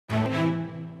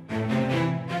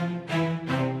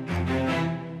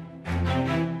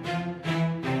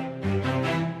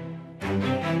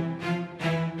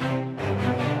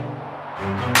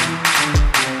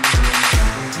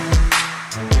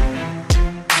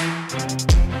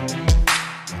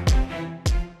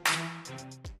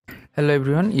Hello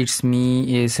everyone, it's me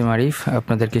asmarif।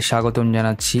 আপনাদেরকে স্বাগতম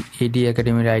জানাচ্ছি AD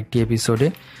একাডেমির আরেকটি এপিসোডে।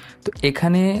 তো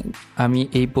এখানে আমি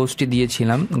এই পোস্টটি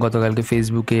দিয়েছিলাম গতকালকে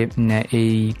ফেসবুকে,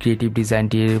 এই ক্রিয়েটিভ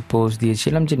ডিজাইনটির পোস্ট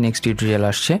দিয়েছিলাম যে নেক্সট টিউটোরিয়াল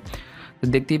আসছে। তো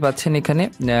দেখতেই পাচ্ছেন এখানে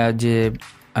যে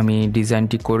আমি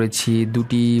ডিজাইনটি করেছি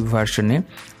দুটি ভার্সনে।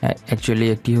 অ্যাকচুয়ালি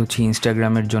একটি হচ্ছে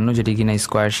ইনস্টাগ্রামের জন্য, যেটি কিনা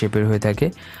স্কোয়ার শেপের হয়ে থাকে,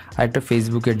 আর একটা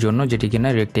ফেসবুকের জন্য, যেটি কিনা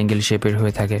রেক্টেঙ্গেল শেপের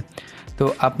হয়ে থাকে। তো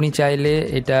আপনি চাইলে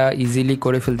এটা ইজিলি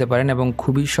করে ফেলতে পারেন এবং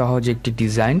খুবই সহজ একটি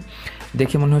ডিজাইন।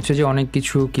 দেখে মনে হচ্ছে যে অনেক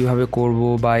কিছু কিভাবে করব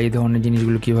বা এই ধরনের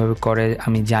জিনিসগুলো কিভাবে করে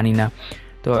আমি জানি না।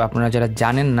 তো আপনারা যারা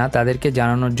জানেন না তাদেরকে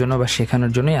জানানোর জন্য বা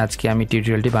শেখানোর জন্যই আজকে আমি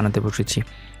টিউটোরিয়ালটি বানাতে বসেছি।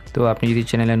 তো আপনি যদি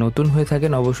চ্যানেলে নতুন হয়ে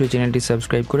থাকেন অবশ্যই চ্যানেলটি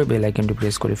সাবস্ক্রাইব করে বেল আইকনটি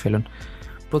প্রেস করে ফেলুন।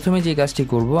 প্রথমে যে কাজটি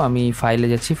করব, আমি ফাইলে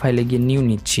যাচ্ছি, ফাইলে গিয়ে নিউ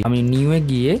নিচ্ছি। আমি নিউয়ে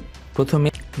গিয়ে প্রথমে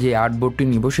যে আর্টবোর্ডটি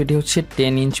নিব সেটি হচ্ছে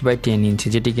 10 ইঞ্চ বাই 10 ইঞ্চ,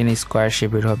 যেটি কিনা স্কোয়ার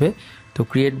শেপের হবে। তো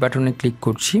ক্রিয়েট বাটনে ক্লিক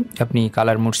করছি। আপনি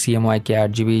কালার মোড CMYK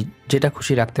RGB যেটা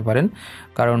খুশি রাখতে পারেন,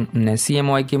 কারণ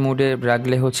CMYK মোডে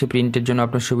রাখলে হচ্ছে প্রিন্টের জন্য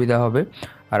আপনার সুবিধা হবে,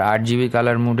 আর RGB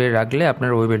কালার মোডে রাখলে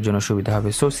আপনার ওয়েবের জন্য সুবিধা হবে।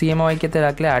 সো CMYK-তে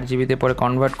রাখলে RGB-তে পরে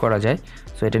কনভার্ট করা যায়।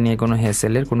 সো এটা নিয়ে কোনো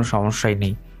হ্যাসেলের কোনো সমস্যাই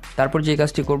নেই। তারপর যে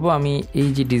কাজটি করব, আমি এই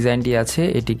যে ডিজাইনটি আছে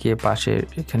এটিকে পাশে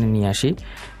এখানে নিয়ে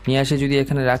আসি যদি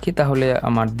এখানে রাখি তাহলে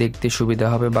আমার দেখতে সুবিধা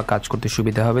হবে বা কাজ করতে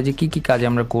সুবিধা হবে যে কি কাজ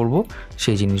আমরা করব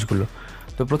সেই জিনিসগুলো।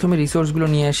 তো প্রথমে রিসোর্সগুলো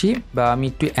নিয়ে আসি, বা আমি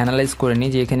একটু অ্যানালাইজ করে নিই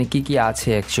যে এখানে কি আছে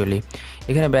অ্যাকচুয়ালি।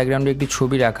 এখানে ব্যাকগ্রাউন্ডে একটি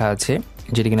ছবি রাখা আছে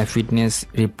যেটি কিনা ফিটনেস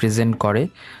রিপ্রেজেন্ট করে।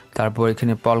 তারপর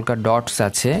এখানে পলকা ডটস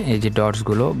আছে, এই যে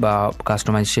ডটসগুলো বা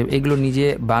কাস্টমাইজ শেপ, এগুলো নিজে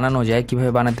বানানো যায়।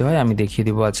 কিভাবে বানাতে হয় আমি দেখিয়ে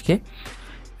দেবো আজকে।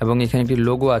 এবং এখানে একটি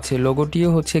লোগো আছে, লোগোটিও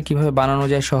হচ্ছে কিভাবে বানানো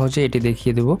যায় সহজে, এটি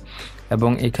দেখিয়ে দেবো। এবং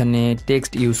এখানে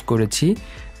টেক্সট ইউজ করেছি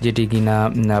যেটি কিনা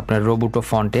আপনার রোবোটো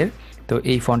ফন্টের। তো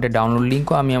এই ফন্টের ডাউনলোড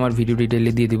লিঙ্কও আমি আমার ভিডিও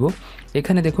ডিটেইলে দিয়ে দিব।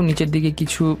 এখানে দেখুন নিচের দিকে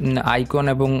কিছু আইকন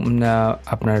এবং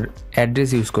আপনার অ্যাড্রেস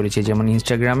ইউজ করেছি, যেমন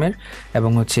ইনস্টাগ্রামের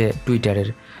এবং হচ্ছে টুইটারের,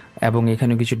 এবং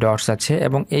এখানে কিছু ডটস আছে,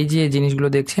 এবং এই যে জিনিসগুলো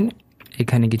দেখছেন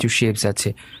এখানে কিছু শেপস আছে।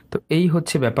 তো এই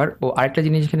হচ্ছে ব্যাপার। ও আরেকটা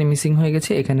জিনিস এখানে মিসিং হয়ে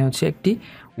গেছে, এখানে হচ্ছে একটি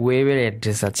ওয়েবের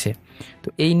অ্যাড্রেস আছে। তো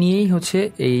এই নিয়েই হচ্ছে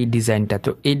এই ডিজাইনটা। তো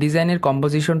এই ডিজাইনের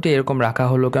কম্পোজিশনটি এরকম রাখা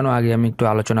হলো কেন, আগে আমি একটু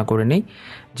আলোচনা করে নিই।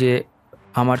 যে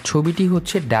আমার ছবিটি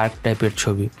হচ্ছে ডার্ক টাইপের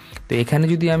ছবি। তো এখানে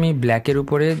যদি আমি ব্ল্যাকের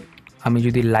উপরে আমি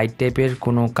যদি লাইট টাইপের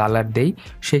কোনো কালার দেই,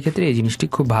 সেক্ষেত্রে এই জিনিসটি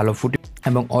খুব ভালো ফুটে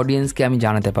এবং অডিয়েন্সকে আমি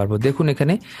জানাতে পারবো। দেখুন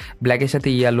এখানে ব্ল্যাকের সাথে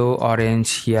ইয়েলো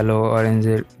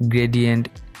অরেঞ্জের গ্রেডিয়েন্ট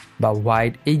বা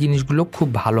হোয়াইট, এই জিনিসগুলো খুব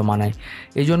ভালো মানায়।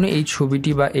 এই জন্য এই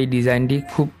ছবিটি বা এই ডিজাইনটি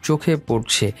খুব চোখে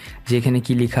পড়ছে যে এখানে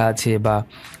কী লেখা আছে, বা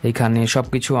এখানে সব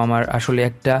কিছু আমার আসলে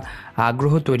একটা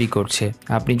আগ্রহ তৈরি করছে।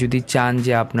 আপনি যদি চান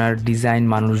যে আপনার ডিজাইন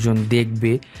মানুষজন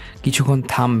দেখবে, কিছুক্ষণ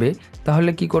থামবে, তাহলে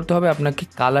কি করতে হবে, আপনাকে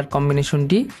কালার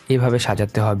কম্বিনেশনটি এভাবে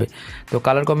সাজাতে হবে। তো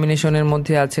কালার কম্বিনেশনের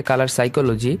মধ্যে আছে কালার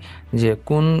সাইকোলজি, যে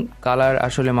কোন কালার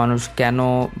আসলে মানুষ কেন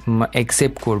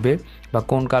অ্যাকসেপ্ট করবে বা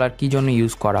কোন কালার কী জন্য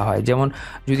ইউজ করা হয়। যেমন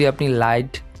যদি আপনি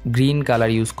লাইট গ্রিন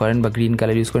কালার ইউজ করেন বা গ্রিন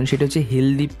কালার ইউজ করেন, সেটা হচ্ছে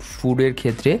হেলদি ফুডের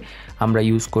ক্ষেত্রে আমরা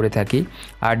ইউজ করে থাকি।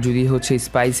 আর যদি হচ্ছে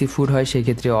স্পাইসি ফুড হয়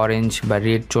সেক্ষেত্রে অরেঞ্জ বা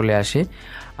রেড চলে আসে।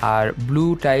 আর ব্লু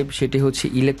টাইপ, সেটি হচ্ছে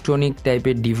ইলেকট্রনিক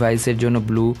টাইপের ডিভাইসের জন্য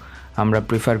ব্লু আমরা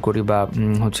প্রেফার করি, বা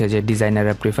হচ্ছে যে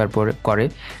ডিজাইনাররা প্রেফার করে।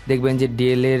 দেখবেন যে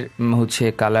ডেলের হচ্ছে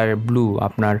কালার ব্লু,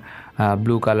 আপনার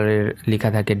ব্লু কালারের লেখা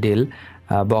থাকে ডেল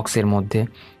বক্সের মধ্যে।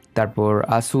 তারপর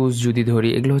আসুস যদি ধরি,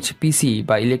 এগুলো হচ্ছে পিসি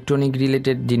বা ইলেকট্রনিক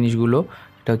রিলেটেড জিনিসগুলো,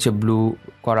 এটা হচ্ছে ব্লু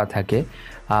করা থাকে।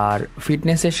 আর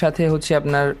ফিটনেসের সাথে হচ্ছে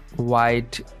আপনার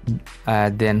হোয়াইট,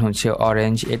 দেন হচ্ছে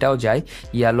অরেঞ্জ, এটাও যায়।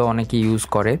 ইয়েলো অনেকে ইউজ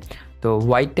করে, তো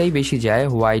হোয়াইটটাই বেশি যায়।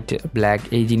 হোয়াইট, ব্ল্যাক,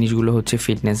 এই জিনিসগুলো হচ্ছে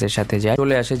ফিটনেসের সাথে যায়।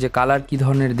 চলে আসে যে কালার কী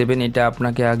ধরনের দেবেন, এটা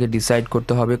আপনাকে আগে ডিসাইড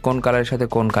করতে হবে কোন কালারের সাথে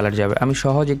কোন কালার যাবে। আমি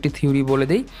সহজ একটি থিওরি বলে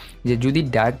দিই, যে যদি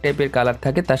ডার্ক টাইপের কালার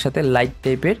থাকে তার সাথে লাইট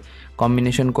টাইপের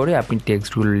কম্বিনেশন করে আপনি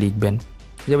টেক্সটগুলো লিখবেন।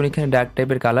 যেমন এখানে ডার্ক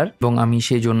টাইপের কালার, এবং আমি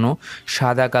সেই জন্য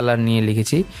সাদা কালার নিয়ে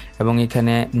লিখেছি। এবং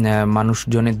এখানে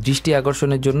মানুষজনের দৃষ্টি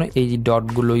আকর্ষণের জন্য এই যে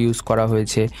ডটগুলো ইউজ করা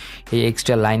হয়েছে, এই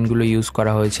এক্সট্রা লাইনগুলো ইউজ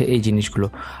করা হয়েছে, এই জিনিসগুলো।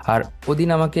 আর ওদিন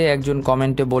আমাকে একজন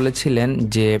কমেন্টে বলেছিলেন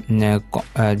যে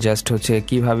জাস্ট হচ্ছে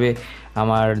কিভাবে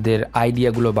আমাদের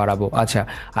আইডিয়াগুলো বাড়াবো। আচ্ছা,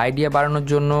 আইডিয়া বাড়ানোর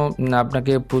জন্য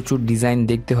আপনাকে প্রচুর ডিজাইন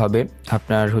দেখতে হবে।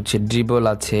 আপনার হচ্ছে ড্রিবল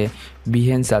আছে,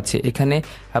 বিহেন্স আছে। এখানে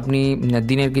আপনি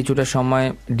দিনের কিছুটা সময়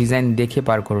ডিজাইন দেখে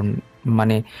পার করুন,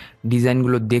 মানে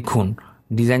ডিজাইনগুলো দেখুন।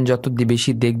 ডিজাইন যত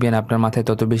বেশি দেখবেন আপনার মাথায়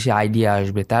তত বেশি আইডিয়া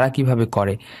আসবে, তারা কিভাবে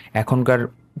করে, এখনকার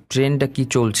ট্রেন্ডটা কি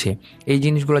চলছে, এই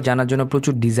জিনিসগুলো জানার জন্য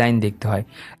প্রচুর ডিজাইন দেখতে হয়।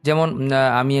 যেমন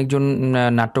আমি একজন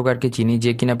নাট্যকারকে চিনি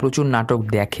যে কিনা প্রচুর নাটক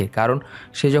দেখে, কারণ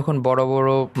সে যখন বড়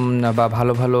বড় বা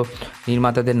ভালো ভালো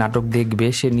নির্মাতাদের নাটক দেখবে,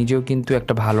 সে নিজেও কিন্তু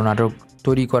একটা ভালো নাটক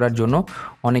তৈরি করার জন্য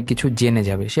অনেক কিছু জেনে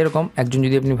যাবে। সেরকম একজন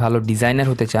যদি আপনি ভালো ডিজাইনার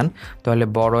হতে চান তাহলে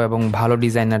বড় এবং ভালো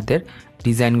ডিজাইনারদের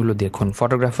ডিজাইনগুলো দেখুন।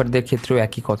 ফটোগ্রাফারদের ক্ষেত্রেও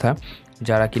একই কথা,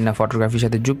 যারা কিনা ফটোগ্রাফির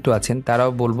সাথে যুক্ত আছেন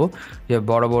তারাও বলবো যে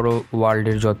বড় বড়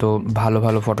ওয়ার্ল্ডের যত ভালো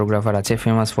ভালো ফটোগ্রাফার আছে,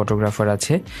 ফেমাস ফটোগ্রাফার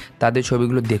আছে, তাদের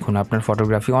ছবিগুলো দেখুন। আপনার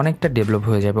ফটোগ্রাফি অনেকটা ডেভেলপ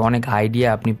হয়ে যাবে, অনেক আইডিয়া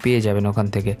আপনি পেয়ে যাবেন ওখান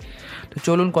থেকে। তো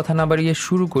চলুন কথা না বাড়িয়ে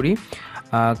শুরু করি।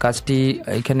 কাজটি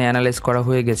এখানে অ্যানালাইজ করা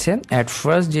হয়ে গেছে। অ্যাট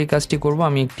ফার্স্ট যে কাজটি করব,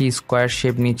 আমি একটি স্কোয়ার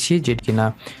শেপ নিচ্ছি যেটি কিনা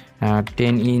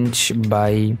 10 ইঞ্চ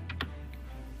বাই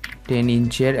 10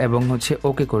 ইঞ্চের এবং হচ্ছে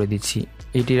ওকে করে দিচ্ছি।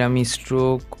 এটির আমি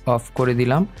স্ট্রোক অফ করে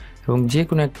দিলাম এবং যে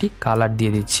কোনো একটি কালার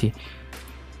দিয়ে দিচ্ছি।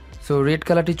 সো রেড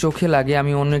কালারটি চোখে লাগে,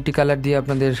 আমি অন্য একটি কালার দিয়ে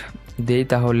আপনাদের দেই,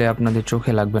 তাহলে আপনাদের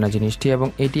চোখে লাগবে না জিনিসটি। এবং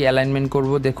এটি অ্যালাইনমেন্ট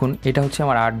করব। দেখুন এটা হচ্ছে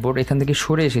আমার আর্টবোর্ড, এখান থেকে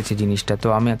সরে এসেছে জিনিসটা, তো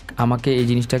আমাকে এই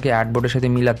জিনিসটাকে আর্টবোর্ডের সাথে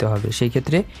মিলাতে হবে। সেই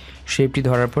ক্ষেত্রে শেপটি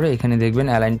ধরার পরে এখানে দেখবেন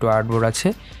অ্যালাইন টু আর্টবোর্ড আছে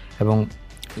এবং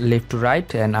left to right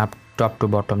and up top to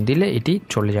bottom দিলে এটি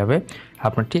চলে যাবে,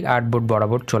 আপনার ঠিক আর্টবোর্ড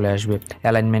বরাবর চলে আসবে,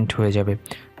 অ্যালাইনমেন্ট হয়ে যাবে।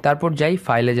 তারপর যাই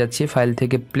ফাইলে যাচ্ছি, ফাইল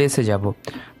থেকে প্লেসে যাব।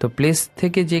 তো প্লেস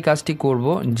থেকে যে কাজটি করব,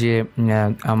 যে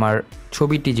আমার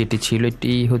ছবিটি যেটি ছিল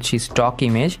এটি হচ্ছে স্টক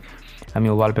ইমেজ, আমি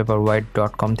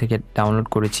wallpaperwhite.com থেকে ডাউনলোড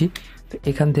করেছি। তো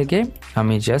এখান থেকে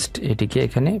আমি জাস্ট এটিকে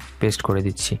এখানে পেস্ট করে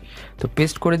দিচ্ছি। তো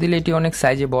পেস্ট করে দিলে এটি অনেক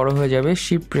সাইজে বড় হয়ে যাবে।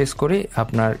 শিফট প্রেস করে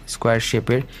আপনার স্কোয়ার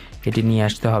শেপের এটি নিয়ে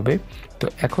আসতে হবে। তো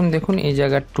এখন দেখুন এই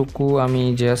জায়গাটুকু আমি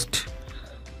জাস্ট,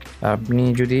 আপনি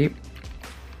যদি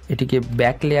এটিকে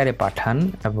ব্যাক লেয়ারে পাঠান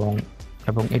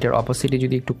এবং এটার অপোজিটে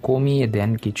যদি একটু কমিয়ে দেন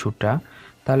কিছুটা,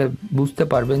 তাহলে বুঝতে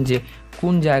পারবেন যে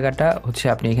কোন জায়গাটা হচ্ছে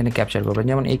আপনি এখানে ক্যাপচার করবেন।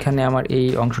 যেমন এখানে আমার এই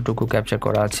অংশটুকু ক্যাপচার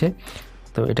করা আছে,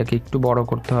 তো এটাকে একটু বড়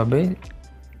করতে হবে।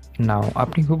 নাও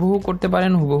আপনি হুবহু করতে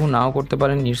পারেন, হুবহু নাও করতে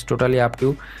পারেন, ইটস টোটালি আপ টু।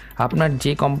 আপনার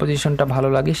যে কম্পোজিশনটা ভালো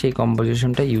লাগে সেই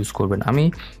কম্পোজিশনটা ইউজ করবেন। আমি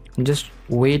জাস্ট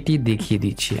ওয়েটি দেখিয়ে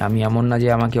দিচ্ছি, আমি এমন না যে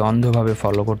আমাকে অন্ধভাবে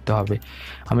ফলো করতে হবে,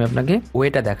 আমি আপনাকে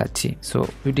ওয়েটা দেখাচ্ছি। সো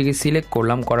ওইটিকে সিলেক্ট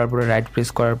করলাম, করার পরে রাইট প্রেস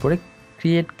করার পরে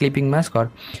ক্রিয়েট ক্লিপিং মাস্ক আর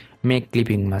make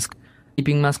clipping mask.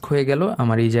 Clipping mask হয়ে গেল,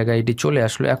 আমার এই জায়গায় এটি চলে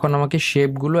আসলো। এখন আমাকে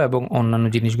শেপগুলো এবং অন্যান্য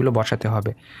জিনিসগুলো বসাতে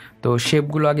হবে। তো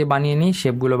শেপগুলো আগে বানিয়ে নিই,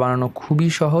 শেপগুলো বানানো খুবই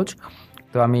সহজ।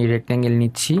 তো আমি রেক্ট্যাঙ্গেল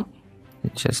নিচ্ছি,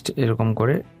 জাস্ট এরকম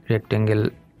করে রেক্ট্যাঙ্গেল,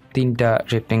 3টা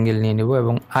রেক্ট্যাঙ্গেল নিয়ে নেব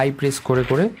এবং আই প্রেস করে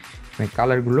করে আমি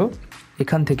কালারগুলো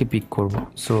এখান থেকে পিক করব।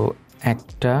 সো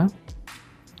একটা,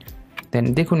 দেন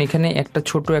দেখুন এখানে একটা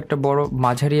ছোট, একটা বড়,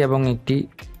 মাঝারি এবং একটি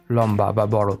লম্বা বা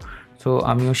বড়। সো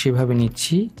আমিও সেভাবে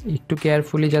নিচ্ছি, একটু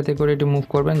কেয়ারফুলি যাতে করে এটি মুভ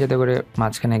করবেন, যাতে করে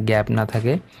মাঝখানে গ্যাপ না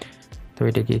থাকে। তো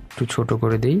এটাকে একটু ছোট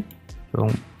করে দিই এবং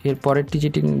এর পরেরটি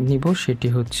যেটি নিব সেটি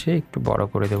হচ্ছে একটু বড়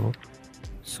করে দেব।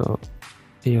 সো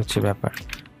এই হচ্ছে ব্যাপার।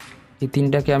 এই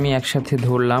 3টাকে আমি একসাথে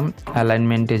ধরলাম,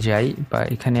 অ্যালাইনমেন্টে যাই, বা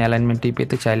এখানে অ্যালাইনমেন্টটি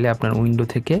পেতে চাইলে আপনার উইন্ডো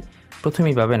থেকে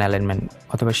প্রথমেই পাবেন অ্যালাইনমেন্ট,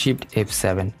 অথবা শিফট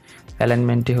F7।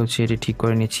 অ্যালাইনমেন্টে হচ্ছে এটি ঠিক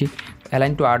করে নিচ্ছি।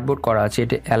 অ্যালাইন টু আর্টবোর্ড করা আছে,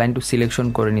 এটা অ্যালাইন টু সিলেকশন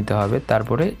করে নিতে হবে,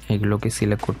 তারপরে এগুলোকে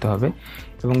সিলেক্ট করতে হবে।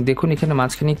 এবং দেখুন এখানে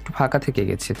মাঝখানে একটু ফাঁকা থেকে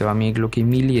গেছে, তো আমি এগুলোকে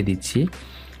মিলিয়ে দিচ্ছি।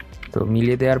 তো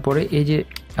মিলিয়ে দেওয়ার পরে এই যে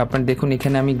আপনার দেখুন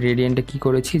এখানে আমি গ্রেডিয়েন্টে কি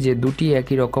করেছি, যে দুটি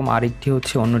একই রকম, আরেকটি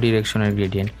হচ্ছে অন্য ডিরেকশনের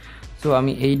গ্রেডিয়েন্ট। সো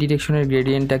আমি এই ডিরেকশনের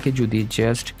গ্রেডিয়েন্টটাকে যদি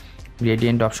জাস্ট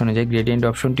গ্রেডিয়েন্ট অপশনে যাই, গ্রেডিয়েন্ট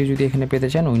অপশনটি যদি এখানে পেতে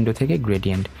চান উইন্ডো থেকে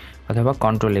গ্রেডিয়েন্ট অথবা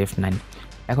কন্ট্রোল F9।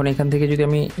 এখন এখান থেকে যদি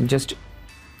আমি জাস্ট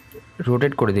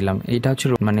রোটেট করে দিলাম, এইটা হচ্ছে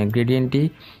মানে গ্রেডিয়েন্টটি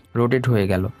রোটেট হয়ে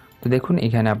গেল। তো দেখুন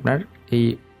এখানে আপনার এই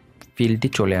ফিলটি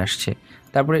চলে আসছে।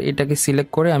 তারপরে এটাকে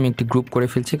সিলেক্ট করে আমি একটি গ্রুপ করে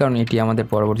ফেলছি, কারণ এটি আমাদের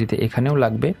পরবর্তীতে এখানেও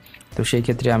লাগবে। তো সেই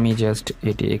ক্ষেত্রে আমি জাস্ট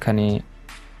এটি এখানে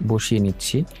বসিয়ে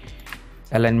নিচ্ছি।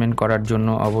 অ্যালাইনমেন্ট করার জন্য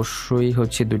অবশ্যই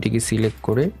হচ্ছে দুটিকে সিলেক্ট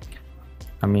করে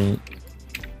আমি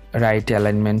রাইট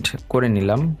অ্যালাইনমেন্ট করে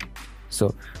নিলাম। সো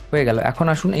হয়ে গেল। এখন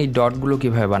আসুন এই ডটগুলো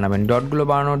কীভাবে বানাবেন। ডটগুলো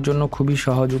বানানোর জন্য খুবই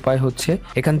সহজ উপায় হচ্ছে,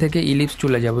 এখান থেকে ইলিপস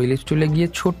চলে যাব, ইলিপস চলে গিয়ে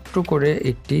ছোট্ট করে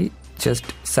একটি জাস্ট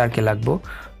সার্কেল আঁকবো।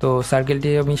 তো সার্কেলটি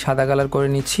আমি সাদা কালার করে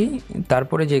নিচ্ছি।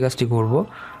 তারপরে যে কাজটি করব,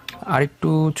 আরেকটু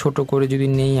ছোট করে যদি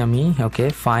নেই আমি, ওকে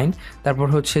ফাইন। তারপর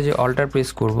হচ্ছে যে অল্টার প্রেস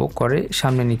করব, করে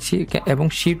সামনে নিচ্ছি এবং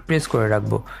শিফট প্রেস করে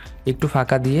রাখবো, একটু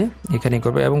ফাঁকা দিয়ে এখানে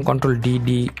করবো এবং কন্ট্রোল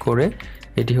ডি করে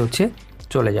এটি হচ্ছে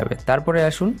চলে যাবে। তারপরে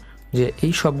আসুন যে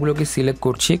এই সবগুলোকে সিলেক্ট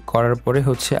করছি, করার পরে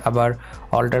হচ্ছে আবার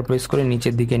অল্টার প্রেস করে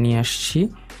নিচের দিকে নিয়ে আসছি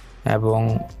এবং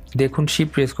দেখুন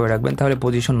শিফট প্রেস করে রাখবেন, তাহলে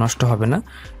পজিশন নষ্ট হবে না,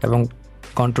 এবং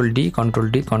কন্ট্রোল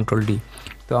ডি।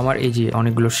 তো আমার এই যে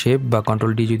অনেকগুলো শেপ, বা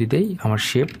কন্ট্রোল ডি যদি দেই আমার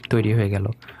শেপ তৈরি হয়ে গেল।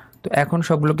 তো এখন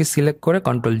সবগুলোকে সিলেক্ট করে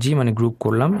কন্ট্রোল জি মানে গ্রুপ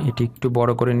করলাম, এটি একটু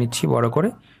বড় করে নিচ্ছি, বড় করে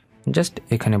জাস্ট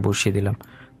এখানে বসিয়ে দিলাম।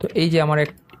 তো এই যে আমার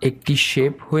একটি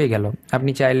শেপ হয়ে গেল।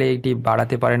 আপনি চাইলে এটি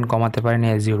বাড়াতে পারেন, কমাতে পারেন,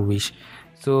 অ্যাজ ইউর উইশ।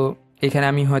 সো এখানে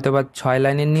আমি হয়তো বা 6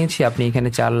 লাইনের নিয়েছি, আপনি এখানে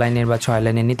 4 লাইনের বা 6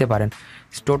 লাইনের নিতে পারেন,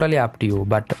 totally up to you.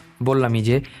 But বললামই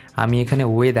যে আমি এখানে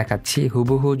ওয়ে দেখাচ্ছি,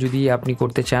 হুবহু যদি আপনি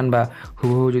করতে চান বা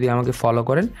হুবহু যদি আমাকে ফলো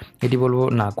করেন, এটি বলবো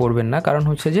না, করবেন না। কারণ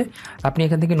হচ্ছে যে আপনি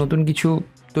এখান থেকে নতুন কিছু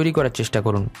তৈরি করার চেষ্টা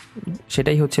করুন,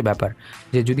 সেটাই হচ্ছে ব্যাপার।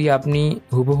 যে যদি আপনি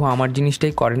হুবহু আমার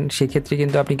জিনিসটাই করেন, সেক্ষেত্রে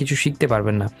কিন্তু আপনি কিছু শিখতে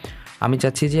পারবেন না। আমি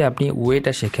চাচ্ছি যে আপনি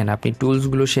ওয়েটা শেখেন, আপনি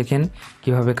টুলসগুলো শেখেন,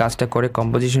 কীভাবে কাজটা করে,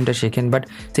 কম্পোজিশনটা শেখেন, বাট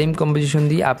সেম কম্পোজিশন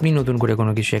দিয়ে আপনি নতুন করে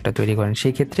কোনো কিছু একটা তৈরি করেন,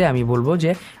 সেই ক্ষেত্রে আমি বলবো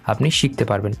যে আপনি শিখতে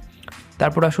পারবেন।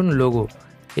 তারপর আসুন লোগো।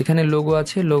 এখানে লোগো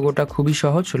আছে, লোগোটা খুবই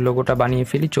সহজ, লোগোটা বানিয়ে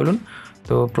ফেলি চলুন।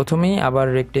 তো প্রথমেই আবার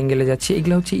রেক্টেঙ্গেলে যাচ্ছি।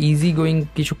 এগুলো হচ্ছে ইজি গোয়িং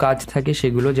কিছু কাজ থাকে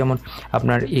সেগুলো, যেমন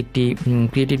আপনার একটি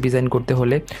ক্রিয়েটিভ ডিজাইন করতে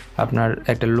হলে আপনার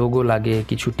একটা লোগো লাগে,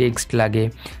 কিছু টেক্সট লাগে,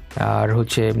 আর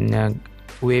হচ্ছে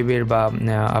ওয়েবের বা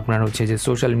আপনার হচ্ছে যে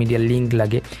সোশ্যাল মিডিয়ার লিঙ্ক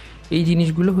লাগে। এই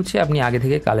জিনিসগুলো হচ্ছে আপনি আগে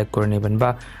থেকে কালেক্ট করে নেবেন, বা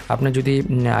আপনার যদি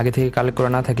আগে থেকে কালেক্ট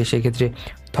করা না থাকে সেক্ষেত্রে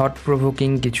থট প্রভোকিং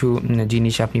কিছু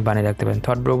জিনিস আপনি বানিয়ে রাখতে পারেন।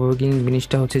 থট প্রভোকিং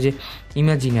জিনিসটা হচ্ছে যে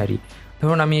ইমাজিনারি।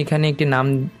 ধরুন আমি এখানে একটি নাম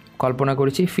কল্পনা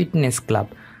করেছি, ফিটনেস ক্লাব,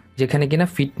 যেখানে কিনা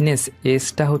ফিটনেস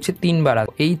এসটা হচ্ছে 3 বার,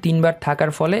 এই 3 বার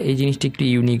থাকার ফলে এই জিনিসটি একটু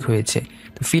ইউনিক হয়েছে।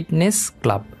 তো ফিটনেস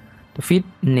ক্লাব, তো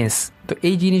ফিটনেস, তো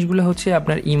এই জিনিসগুলো হচ্ছে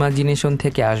আপনার ইমাজিনেশন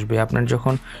থেকে আসবে। আপনার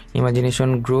যখন ইমাজিনেশন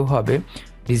গ্রো হবে,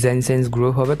 ডিজাইন সেন্স গ্রো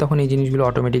হবে, তখন এই জিনিসগুলো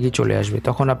অটোমেটিকই চলে আসবে।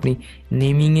 তখন আপনি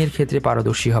নেমিংয়ের ক্ষেত্রে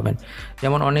পারদর্শী হবেন।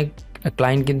 যেমন অনেক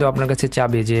ক্লায়েন্ট কিন্তু আপনার কাছে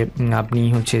চাবে যে আপনি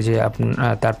হচ্ছে যে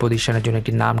তার প্রতিষ্ঠানের জন্য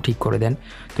একটি নাম ঠিক করে দেন।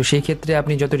 তো সেই ক্ষেত্রে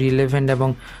আপনি যত রিলেভেন্ট এবং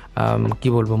কি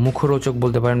বলবো, মুখরোচক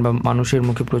বলতে পারেন, বা মানুষের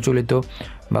মুখে প্রচলিত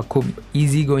বা খুব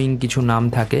ইজি গোয়িং কিছু নাম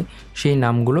থাকে, সেই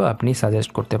নামগুলো আপনি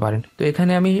সাজেস্ট করতে পারেন। তো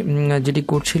এখানে আমি যেটি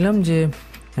করছিলাম যে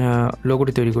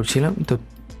লোগোটি তৈরি করছিলাম। তো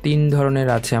 3 ধরনের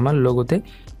আছে আমার লোগোতে।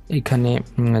 এখানে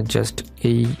জাস্ট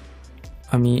এই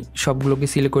আমি সবগুলোকে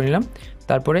সিলেক্ট করে নিলাম।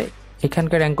 তারপরে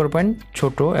এখানকার অ্যাঙ্কর পয়েন্ট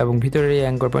ছোট এবং ভিতরের এই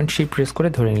অ্যাঙ্কর পয়েন্ট শিফট প্রেস করে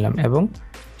ধরে নিলাম এবং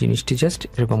জিনিসটি জাস্ট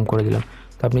এরকম করে দিলাম।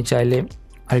 তো আপনি চাইলে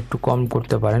আরেকটু কম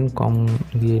করতে পারেন, কম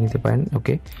দিয়ে নিতে পারেন,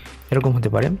 ওকে, এরকম হতে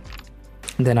পারে।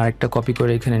 দেন আরেকটা কপি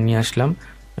করে এখানে নিয়ে আসলাম,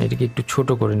 এটাকে একটু ছোট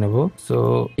করে নেব। সো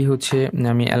এই হচ্ছে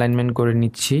আমি অ্যালাইনমেন্ট করে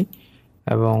নিচ্ছি,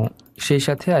 এবং সেই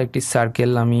সাথে আরেকটি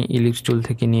সার্কেল আমি ইলিপস টুল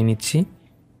থেকে নিয়ে নিচ্ছি।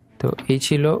 তো এই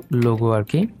ছিল লোগো আর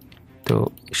কি। তো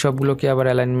সবগুলোকে আবার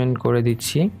অ্যালাইনমেন্ট করে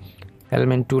দিচ্ছি।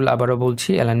 অ্যালাইনমেন্ট টুল আবারও বলছি,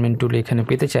 অ্যালাইনমেন্ট টুল এখানে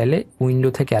পেতে চাইলে উইন্ডো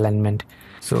থেকে অ্যালাইনমেন্ট।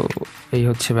 সো এই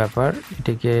হচ্ছে ব্যাপার।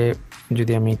 এটাকে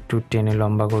যদি আমি একটু টেনে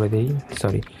লম্বা করে দিই,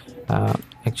 সরি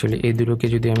অ্যাকচুয়ালি এই দুটোকে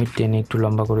যদি আমি টেনে একটু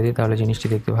লম্বা করে দিই তাহলে জিনিসটি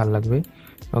দেখতে ভালো লাগবে,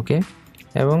 ওকে।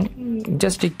 এবং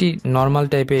জাস্ট একটি নর্মাল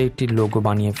টাইপের একটি লোগো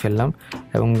বানিয়ে ফেললাম।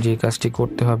 এবং যে কাজটি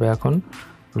করতে হবে এখন,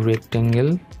 রেক্টেঙ্গেল,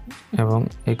 এবং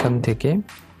এখান থেকে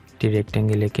একটি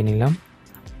রেক্টেঙ্গেল এঁকে নিলাম,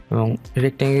 এবং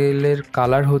রেক্টেঙ্গেলের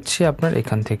কালার হচ্ছে আপনার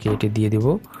এখান থেকে এটি দিয়ে দিব,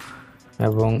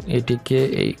 এবং এটিকে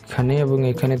এইখানে এবং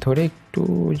এখানে ধরে একটু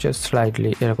জাস্ট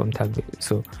স্লাইটলি এরকম থাকবে।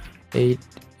 সো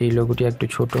এই লোগোটি একটু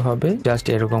ছোট হবে, জাস্ট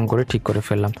এরকম করে ঠিক করে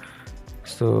ফেললাম।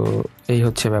 সো এই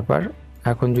হচ্ছে ব্যাপার।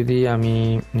 এখন যদি আমি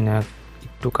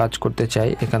একটু কাজ করতে চাই,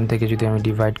 এখান থেকে যদি আমি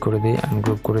ডিভাইড করে দিই,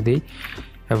 আনগ্রুপ করে দিই,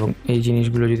 এবং এই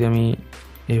জিনিসগুলো যদি আমি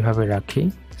এইভাবে রাখি,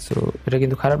 সো এটা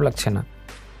কিন্তু খারাপ লাগছে না।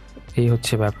 এই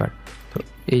হচ্ছে ব্যাপার। তো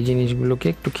এই জিনিসগুলোকে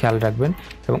একটু খেয়াল রাখবেন।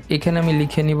 এবং এখানে আমি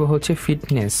লিখে নিব হচ্ছে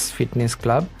ফিটনেস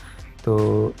ক্লাব। তো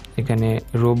এখানে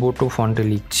রোবোটো ফন্টে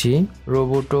লিখছি।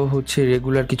 রোবোটো হচ্ছে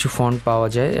রেগুলার কিছু ফন্ট পাওয়া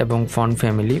যায় এবং ফন্ট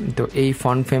ফ্যামিলি। তো এই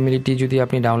ফন্ট ফ্যামিলিটি যদি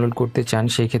আপনি ডাউনলোড করতে চান,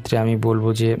 সেই ক্ষেত্রে আমি বলবো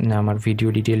যে আমার ভিডিও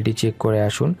ডিটেলটি চেক করে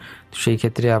আসুন। তো সেই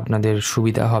ক্ষেত্রে আপনাদের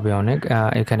সুবিধা হবে অনেক।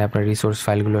 এখানে আপনার রিসোর্স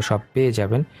ফাইলগুলো সব পেয়ে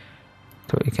যাবেন।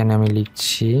 তো এখানে আমি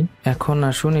লিখছি। এখন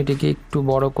আসুন এটিকে একটু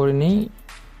বড় করে নিই,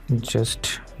 জাস্ট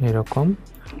এরকম,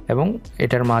 এবং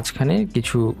এটার মাঝখানে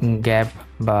কিছু গ্যাপ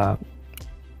বা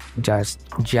জাস্ট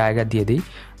জায়গা দিয়ে দিই,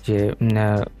 যে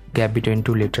গ্যাপ বিটুইন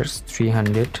 2 লেটার্স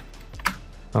 300,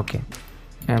 ওকে।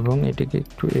 এবং এটিকে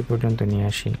একটু এ পর্যন্ত নিয়ে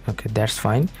আসি, ওকে, দ্যাটস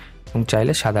ফাইন। এবং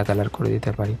চাইলে সাদা কালার করে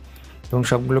দিতে পারি। এবং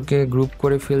সবগুলোকে গ্রুপ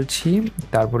করে ফেলছি।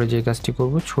 তারপরে যে কাজটি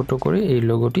করব, ছোট করে এই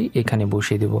লোগোটি এখানে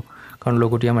বসিয়ে দেব, কারণ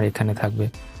লোগোটি আমার এখানে থাকবে।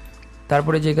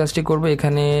 তারপরে যে কাজটি করব,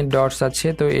 এখানে ডটস আছে,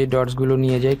 তো এই ডটসগুলো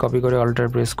নিয়ে যাই কপি করে, অল্টার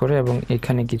প্রেস করে, এবং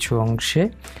এখানে কিছু অংশে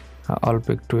অল্প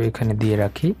একটু এখানে দিয়ে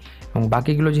রাখি, এবং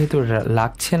বাকিগুলো যেহেতু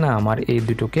লাগছে না আমার, এই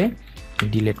দুটোকে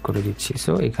ডিলিট করে দিচ্ছি।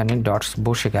 সো এখানে ডটস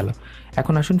বসে গেল।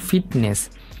 এখন আসুন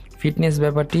ফিটনেস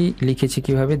ব্যাপারটি লিখেছি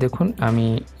কিভাবে দেখুন। আমি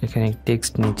এখানে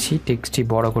টেক্সট নিচ্ছি, টেক্সটটি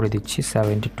বড় করে দিচ্ছি,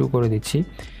 72 করে দিচ্ছি,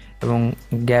 এবং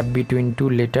গ্যাপ বিটুইন 2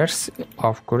 লেটার্স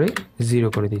অফ করে 0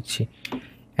 করে দিচ্ছি।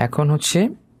 এখন হচ্ছে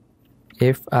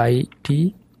FITNE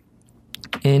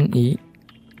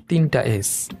 3টা S,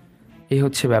 এই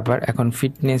হচ্ছে ব্যাপার। এখন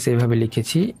ফিটনেস এইভাবে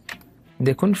লিখেছি,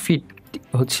 দেখুন ফিট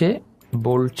হচ্ছে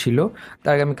বোল্ড ছিল,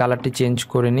 তার আগে আমি কালারটি চেঞ্জ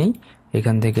করে নিই,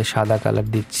 এখান থেকে সাদা কালার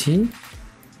দিচ্ছি,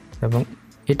 এবং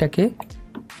এটাকে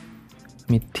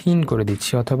আমি থিন করে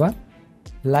দিচ্ছি অথবা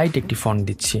লাইট একটি ফন্ট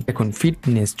দিচ্ছি। এখন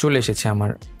ফিটনেস চলে এসেছে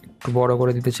আমার। একটু বড়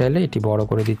করে দিতে চাইলে এটি বড়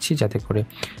করে দিচ্ছি যাতে করে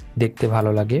দেখতে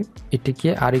ভালো লাগে। এটিকে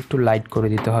আর একটু লাইট করে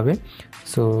দিতে হবে।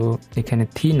 সো এখানে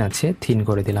থিন আছে, থিন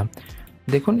করে দিলাম।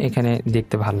 দেখুন এখানে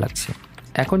দেখতে ভালো লাগছে।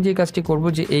 এখন যে কাজটি করব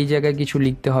যে এই জায়গায় কিছু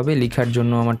লিখতে হবে, লেখার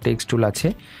জন্য আমার টেক্সট টুল আছে।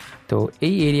 তো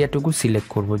এই এরিয়াটুকু সিলেক্ট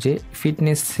করব যে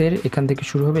ফিটনেসের এখান থেকে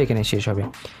শুরু হবে এখানে শেষ হবে।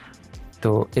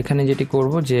 তো এখানে যেটি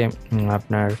করব যে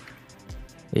আপনার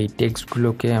এই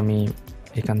টেক্সটগুলোকে আমি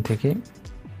এখান থেকে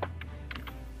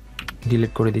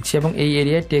ডিলিট করে দিচ্ছি এবং এই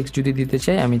এরিয়ায় টেক্সট যদি দিতে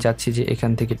চাই আমি চাচ্ছি যে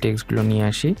এখান থেকে টেক্সটগুলো নিয়ে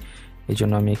আসি। এই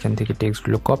জন্য আমি এখান থেকে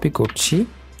টেক্সটগুলো কপি করছি।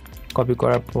 কপি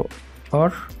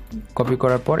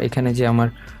করার পর এখানে যে আমার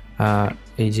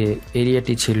এই যে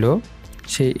এরিয়াটি ছিল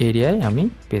সেই এরিয়ায় আমি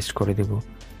পেস্ট করে দেব।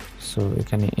 সো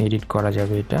এখানে এডিট করা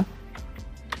যাবে এটা।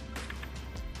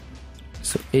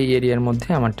 সো এই এরিয়ার মধ্যে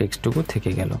আমার টেক্সটটুকু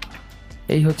থেকে গেল।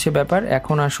 এই হচ্ছে ব্যাপার।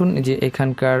 এখন আসুন যে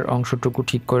এখানকার অংশটুকু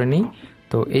ঠিক করে নিই।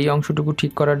 তো এই অংশটুকু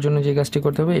ঠিক করার জন্য যে কাজটি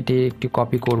করতে হবে, এটি একটি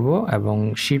কপি করব এবং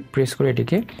শিফট প্রেস করে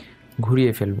এটিকে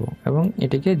ঘুরিয়ে ফেলবো এবং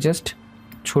এটিকে জাস্ট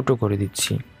ছোট করে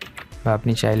দিচ্ছি। বা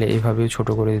আপনি চাইলে এইভাবেও ছোট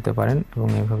করে দিতে পারেন এবং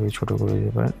এইভাবেও ছোট করে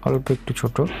দিতে পারেন, অল্প একটু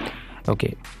ছোট। ওকে,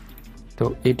 তো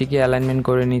এটিকে অ্যালাইনমেন্ট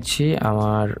করে নিচ্ছি।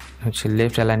 আমার হচ্ছে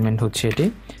লেফট অ্যালাইনমেন্ট হচ্ছে এটি।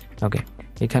 ওকে,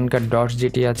 এখানকার ডটস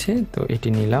যেটি আছে তো এটি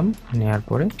নিলাম, নেওয়ার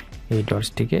পরে এই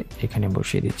ডটসটিকে এখানে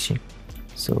বসিয়ে দিচ্ছি।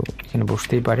 সো এখানে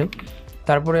বসতেই পারে।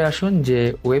 তারপরে আসুন যে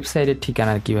ওয়েবসাইটের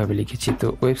ঠিকানা কিভাবে লিখেছি। তো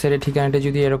ওয়েবসাইটের ঠিকানাটা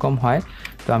যদি এরকম হয়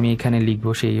তো আমি এখানে লিখব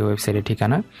সেই ওয়েবসাইটের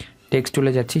ঠিকানা। টেক্সট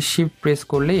টুলে যাচ্ছি, শিফট প্রেস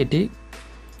করলে এটি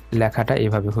লেখাটা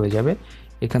এভাবে হয়ে যাবে।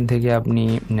 এখান থেকে আপনি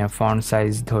ফন্ট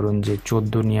সাইজ ধরুন যে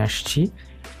 14 নিয়ে আসছি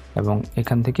এবং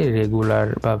এখান থেকে রেগুলার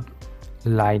বা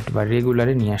লাইট বা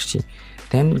রেগুলারে নিয়ে আসছি।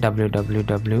 দেন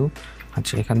www,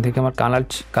 আচ্ছা এখান থেকে আমার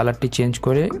কালারটি চেঞ্জ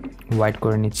করে হোয়াইট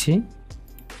করে নিচ্ছি।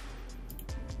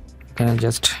 এখানে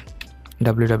জাস্ট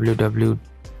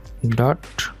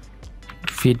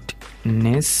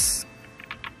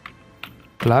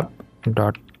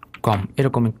www.fitnessclub.com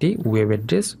এরকম একটি ওয়েব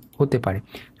অ্যাড্রেস হতে পারে।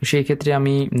 তো সেই ক্ষেত্রে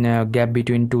আমি গ্যাপ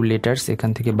বিটুইন 2 লেটার্স এখান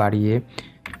থেকে বাড়িয়ে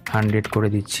 100 করে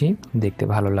দিচ্ছি, দেখতে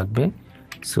ভালো লাগবে।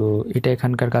 সো এটা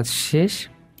এখানকার কাজ শেষ।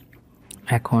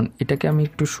 এখন এটাকে আমি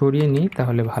একটু সরিয়ে নিই,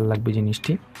 তাহলে ভালো লাগবে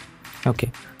জিনিসটি। ওকে,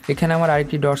 এখানে আমার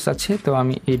আরেকটি ডটস আছে, তো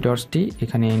আমি এই ডটসটি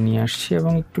এখানে নিয়ে আসছি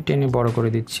এবং একটু টেনে বড় করে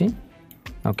দিচ্ছি।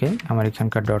 ওকে, আমার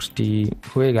এখানকার ডটসটি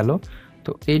হয়ে গেল।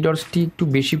 তো এই ডটসটি একটু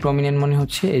বেশি প্রমিনেন্ট মনে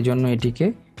হচ্ছে, এই জন্য এটিকে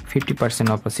 50%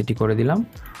 অপাসিটি করে দিলাম।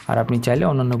 আর আপনি চাইলে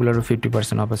অন্যান্যগুলোরও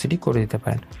 50% অপাসিটি করে দিতে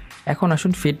পারেন। এখন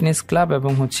আসুন ফিটনেস ক্লাব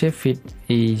এবং হচ্ছে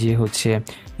এই যে হচ্ছে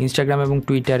ইনস্টাগ্রাম এবং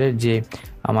টুইটারের যে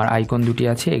আমার আইকন দুটি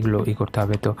আছে এগুলো করতে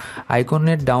হবে। তো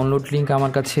আইকনের ডাউনলোড লিঙ্ক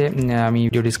আমার কাছে আমি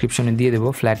ভিডিও ডিসক্রিপশনে দিয়ে দেবো।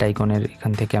 ফ্ল্যাট আইকনের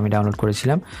এখান থেকে আমি ডাউনলোড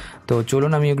করেছিলাম। তো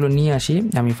চলুন আমি এগুলো নিয়ে আসি।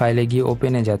 আমি ফাইলে গিয়ে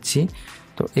ওপেনে যাচ্ছি।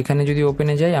 তো এখানে যদি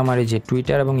ওপেনে যাই, আমার এই যে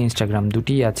টুইটার এবং ইনস্টাগ্রাম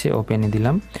দুটিই আছে, ওপেনে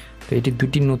দিলাম। তো এটি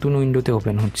দুটি নতুন উইন্ডোতে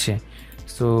ওপেন হচ্ছে।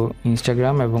 সো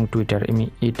ইনস্টাগ্রাম এবং টুইটার, আমি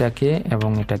এটাকে এবং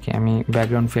এটাকে আমি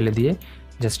ব্যাকগ্রাউন্ড ফেলে দিয়ে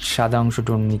জাস্ট সাদা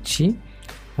অংশটা নিচ্ছি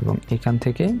এবং এখান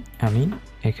থেকে আমি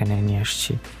এখানে নিয়ে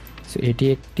আসছি। সো এটি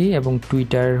একটি এবং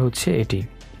টুইটার হচ্ছে এটি।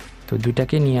 তো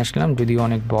দুটাকে নিয়ে আসলাম, যদিও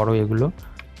অনেক বড় এগুলো।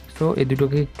 তো এই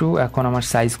দুটোকে একটু এখন আমার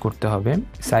সাইজ করতে হবে।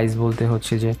 সাইজ বলতে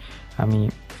হচ্ছে যে আমি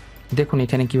দেখুন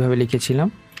এখানে কিভাবে লিখেছিলাম,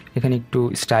 এখানে একটু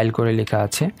স্টাইল করে লেখা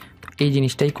আছে। এই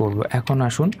জিনিসটাই করব। এখন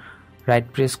আসুন রাইট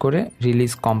প্রেস করে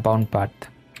রিলিজ কম্পাউন্ড পাথ।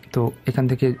 তো এখান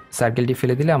থেকে সার্কেলটি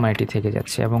ফেলে দিলে আমার এটি থেকে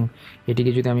যাচ্ছে এবং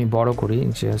এটিকে যদি আমি বড় করি,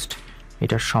 জাস্ট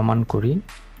এটা সমান করি।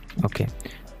 ওকে,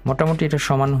 মোটামুটি এটা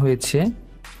সমান হয়েছে,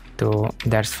 তো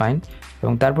দ্যাটস ফাইন।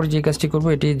 এবং তারপরে যে কাজটি করব,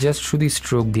 এটি জাস্ট শুধু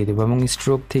স্ট্রোক দিয়ে দেবো এবং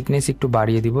স্ট্রোক থিকনেস একটু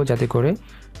বাড়িয়ে দিব যাতে করে।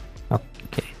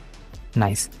 ওকে,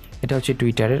 নাইস। এটা হচ্ছে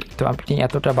টুইটারের। তো আপনি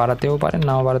এতটা বাড়াতেও পারেন,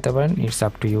 নাও বাড়াতে পারেন, it's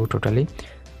up to you totally.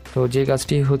 তো যে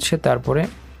কাজটি হচ্ছে, তারপরে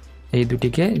এই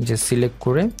দুটিকে যে সিলেক্ট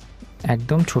করে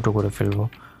একদম ছোট করে ফেলবো।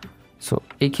 সো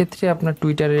এই ক্ষেত্রে আপনার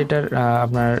টুইটারের এটার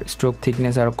আপনার স্ট্রোক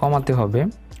থিকনেস আরও কমাতে হবে,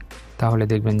 তাহলে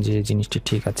দেখবেন যে জিনিসটি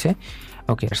ঠিক আছে।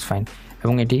 ওকে, দ্যাটস ফাইন।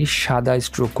 এবং এটি সাদা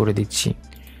স্ট্রোক করে দিচ্ছি।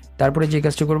 তারপরে যে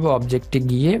কাজটি করবো, অবজেক্টে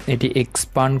গিয়ে এটি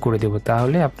এক্সপান্ড করে দেবো,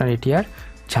 তাহলে আপনার এটি আর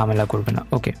ঝামেলা করবে না।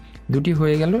 ওকে, দুটি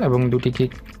হয়ে গেল এবং দুটিকে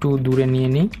একটু দূরে নিয়ে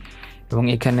নিই এবং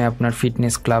এখানে আপনার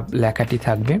ফিটনেস ক্লাব লেখাটি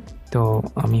থাকবে। তো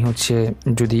আমি হচ্ছে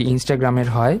যদি ইনস্টাগ্রামের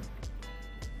হয়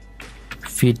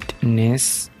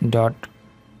fitness.club,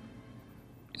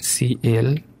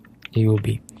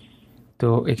 তো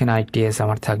এখানে আইটিএস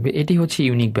আমার থাকবে। এটি হচ্ছে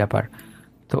ইউনিক ব্যাপার।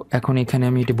 তো এখন এখানে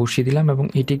আমি এটি বসিয়ে দিলাম এবং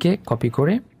এটিকে কপি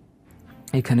করে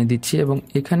এখানে দিচ্ছি এবং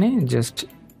এখানে জাস্ট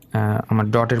আমার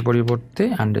ডটের পরিবর্তে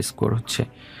আন্ডারস্কোর হচ্ছে।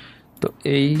 তো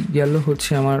এই গেল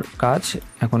হচ্ছে আমার কাজ।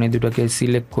 এখন এই দুটোকে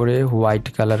সিলেক্ট করে হোয়াইট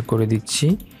কালার করে দিচ্ছি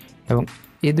এবং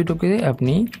এই দুটোকে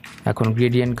আপনি এখন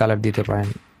গ্রেডিয়েন্ট কালার দিতে পারেন।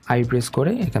 আই প্রেস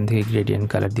করে এখান থেকে গ্রেডিয়েন্ট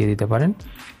কালার দিয়ে দিতে পারেন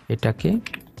এটাকে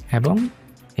এবং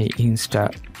এই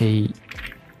এই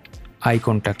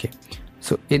আইকনটাকে।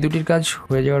 সো এই দুটির কাজ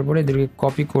হয়ে যাওয়ার পরে এদেরকে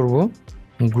কপি করব,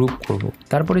 গ্রুপ করব,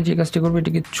 তারপরে যে কাজটি করবো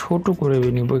এটিকে ছোট করে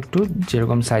নিব একটু,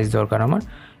 যেরকম সাইজ দরকার আমার,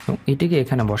 এবং এটিকে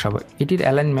এখানে বসাবো। এটির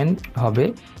অ্যালাইনমেন্ট হবে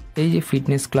এই যে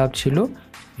ফিটনেস ক্লাব ছিল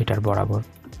এটার বরাবর।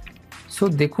 সো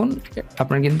দেখুন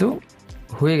আপনার কিন্তু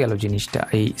হয়ে গেল জিনিসটা,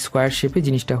 এই স্কোয়ার শেপে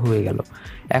জিনিসটা হয়ে গেল।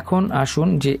 এখন আসুন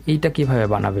যে এইটা কিভাবে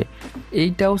বানাবে।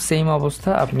 এইটাও সেম অবস্থা,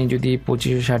 আপনি যদি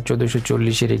 2560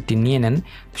 1440 একটি নিয়ে নেন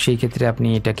সেই ক্ষেত্রে আপনি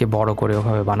এটাকে বড় করে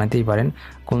ওভাবে বানাতেই পারেন।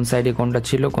 কোন সাইডে কোনটা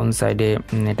ছিল, কোন সাইডে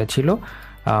এটা ছিল,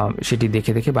 সেটি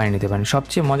দেখে দেখে বানিয়ে নিতে পারেন।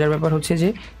 সবচেয়ে মজার ব্যাপার হচ্ছে যে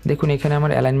দেখুন এখানে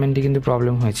আমার অ্যালাইনমেন্টে কিন্তু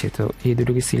প্রবলেম হয়েছে, তো এই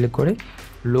দুটোকে সিলেক্ট করে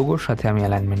লোগোর সাথে আমি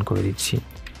অ্যালাইনমেন্ট করে দিচ্ছি।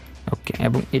 ওকে,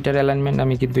 এবং এটার অ্যালাইনমেন্ট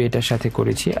আমি কিন্তু এটার সাথে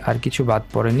করেছি, আর কিছু বাদ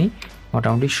পড়েনি,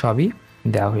 মোটামুটি সবই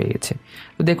দেওয়া হয়ে গেছে।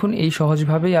 তো দেখুন এই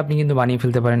সহজভাবেই আপনি কিন্তু বানিয়ে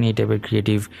ফেলতে পারেন এই টাইপের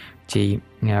ক্রিয়েটিভ যেই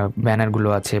ব্যানারগুলো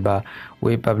আছে, বা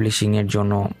ওয়েব পাবলিশিংয়ের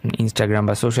জন্য, ইনস্টাগ্রাম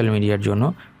বা সোশ্যাল মিডিয়ার জন্য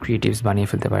ক্রিয়েটিভস বানিয়ে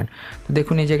ফেলতে পারেন। তো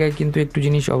দেখুন এই জায়গায় কিন্তু একটু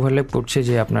জিনিস ওভারল্যাপ করছে,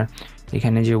 যে আপনার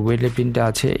এখানে যে ওয়েট লিফটিংটা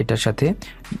আছে এটার সাথে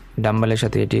ডাম্বেলের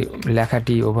সাথে এটি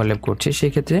লেখাটি ওভারল্যাপ করছে।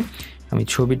 সেক্ষেত্রে আমি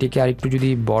ছবিটিকে আরেকটু যদি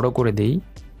বড় করে দিই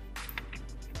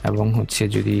এবং হচ্ছে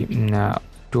যদি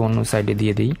একটু অন্য সাইডে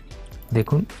দিয়ে দিই,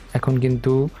 দেখুন এখন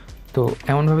কিন্তু তো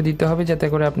এমনভাবে দিতে হবে যাতে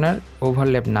করে আপনার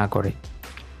ওভারল্যাপ না করে।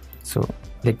 সো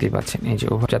দেখতেই পাচ্ছেন এই যে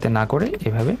ওভার যাতে না করে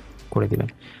এভাবে করে দেবেন।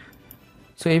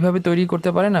 সো এইভাবে তৈরি করতে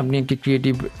পারেন আপনি একটি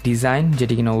ক্রিয়েটিভ ডিজাইন,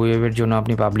 যেটি কিনা ওয়েবের জন্য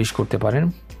আপনি পাবলিশ করতে পারেন।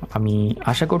 আমি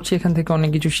আশা করছি এখান থেকে অনেক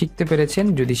কিছু শিখতে পেরেছেন।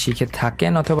 যদি শিখে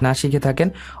থাকেন অথবা না শিখে থাকেন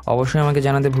অবশ্যই আমাকে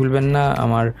জানাতে ভুলবেন না।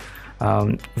 আমার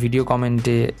ভিডিও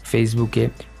কমেন্টে, ফেসবুকে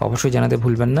অবশ্যই জানাতে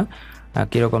ভুলবেন না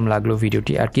কীরকম লাগলো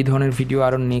ভিডিওটি, আর কী ধরনের ভিডিও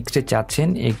আরও নেক্সটে চাচ্ছেন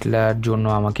এগুলার জন্য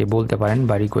আমাকে বলতে পারেন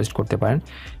বা রিকোয়েস্ট করতে পারেন।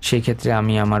 সেই ক্ষেত্রে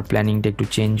আমি আমার প্ল্যানিংটা একটু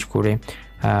চেঞ্জ করে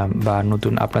বা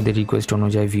নতুন আপনাদের রিকোয়েস্ট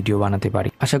অনুযায়ী ভিডিও বানাতে পারি।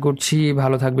 আশা করছি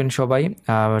ভালো থাকবেন সবাই,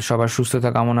 সবার সুস্থতা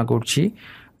কামনা করছি।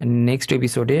 নেক্সট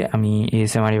এপিসোডে আমি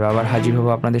ASMR আবার হাজির হব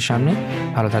আপনাদের সামনে।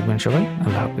 ভালো থাকবেন সবাই,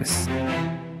 আল্লাহ হাফেজ।